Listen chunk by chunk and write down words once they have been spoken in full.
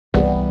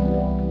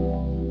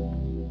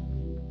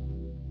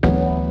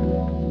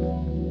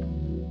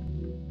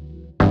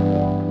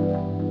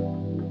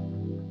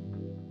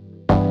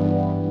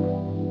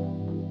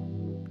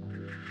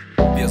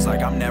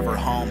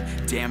never home.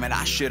 Damn it,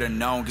 I should've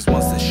known, cause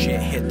once the shit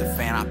hit the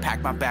fan, I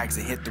packed my bags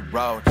and hit the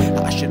road.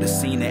 I should've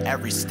seen it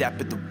every step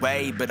of the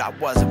way, but I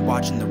wasn't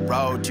watching the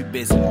road, too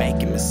busy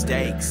making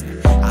mistakes.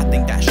 I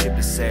think that ship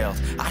has sailed,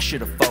 I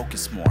should've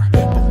focused more,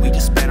 but we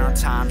just spent our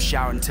time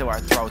shouting till our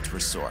throats were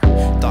sore.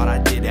 Thought I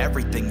did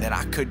everything that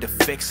I could to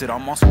fix it,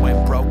 almost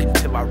went broke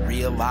until I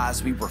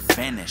realized we were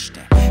finished.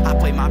 And I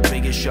played my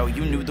biggest show,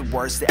 you knew the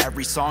words to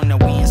every song. No,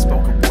 we ain't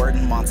spoke a word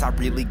in months, I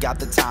really got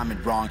the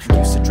timing wrong.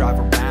 Used to drive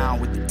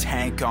around with the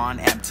tank on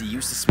empty,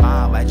 used to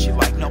smile at you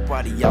like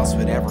nobody else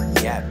would ever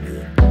get me.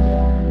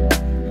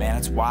 Man,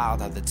 it's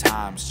wild how the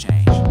times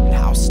change, and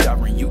how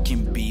stubborn you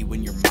can be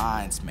when your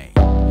mind's made.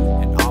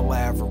 And all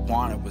I ever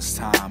wanted was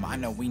time. I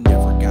know we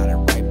never got it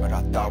right, but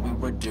I thought we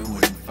were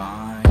doing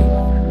fine.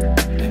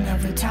 And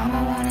every time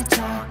I wanna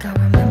talk, I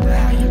remember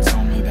how you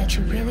told me that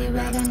you really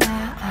rather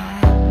not.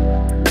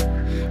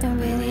 And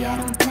really I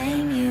don't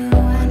blame you,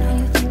 I know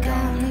you think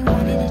I only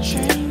wanted to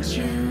change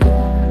you.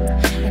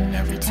 And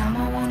every time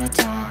I wanna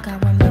talk, I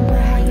remember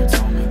how you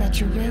told me that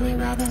you really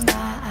rather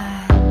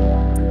not.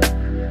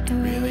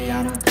 And really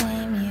I don't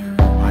blame you,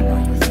 I know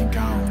you think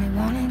I only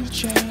wanted to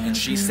change. And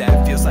she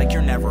said, feels like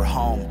you're never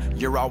home,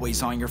 you're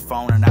always on your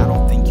phone. And I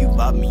don't think you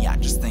love me, I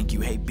just think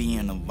you hate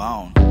being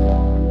alone.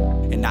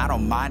 And I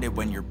don't mind it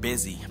when you're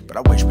busy, but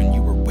I wish when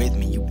you were with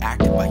me, you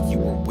acted like you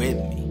were with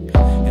me.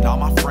 And all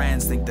my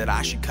friends think that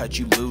I should cut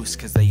you loose,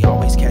 cause they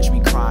always catch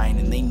me crying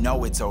and they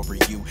know it's over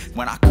you.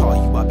 When I call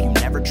you up, you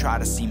never try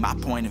to see my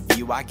point of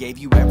view. I gave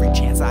you every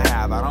chance I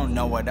have, I don't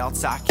know what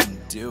else I can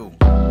do.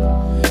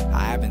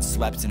 I haven't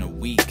slept in a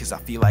week, cause I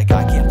feel like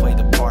I can't play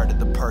the part of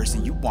the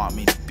person you want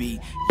me to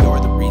be. You're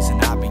the reason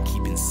I've been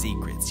keeping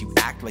secrets. You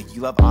act like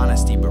you love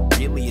honesty, but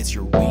really it's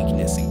your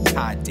weakness. And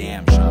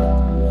goddamn,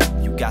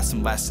 Shawn, you got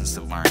some lessons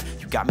to learn.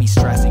 You got me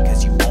stressing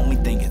cause you only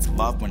think it's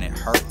love when it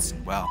hurts.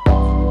 And well,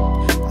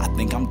 I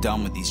think I'm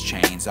done with these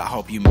chains. I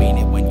hope you mean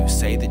it when you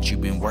say that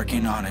you've been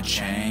working on a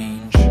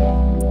change.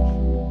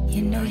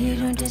 You know you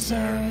don't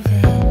deserve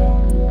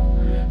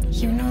it,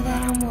 you know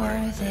that I'm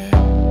worth it.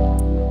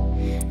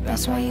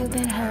 That's why you've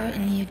been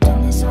hurting, you've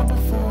done this all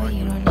before,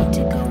 you don't need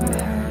to go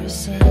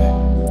rehearse it.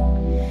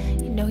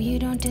 You know you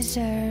don't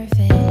deserve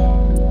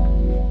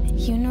it,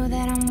 you know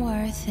that I'm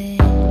worth it.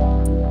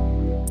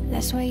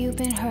 That's why you've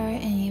been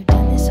hurting, you've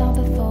done this all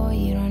before,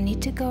 you don't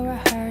need to go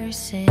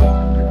rehearse it.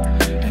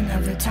 And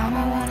every time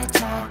I wanna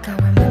talk, I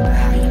remember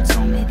how you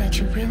told me that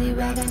you really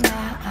rather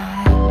not.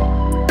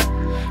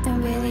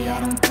 And really I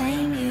don't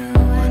blame you,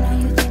 I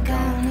know you think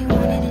I only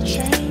wanted to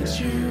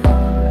change you.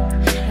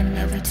 And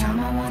every time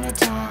I wanna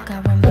talk, I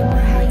remember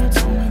how you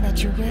told me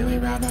that you really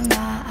rather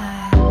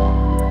not.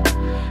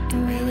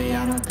 And really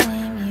I don't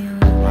blame you,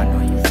 I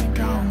know you think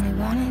I only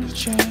wanted to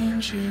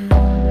change you.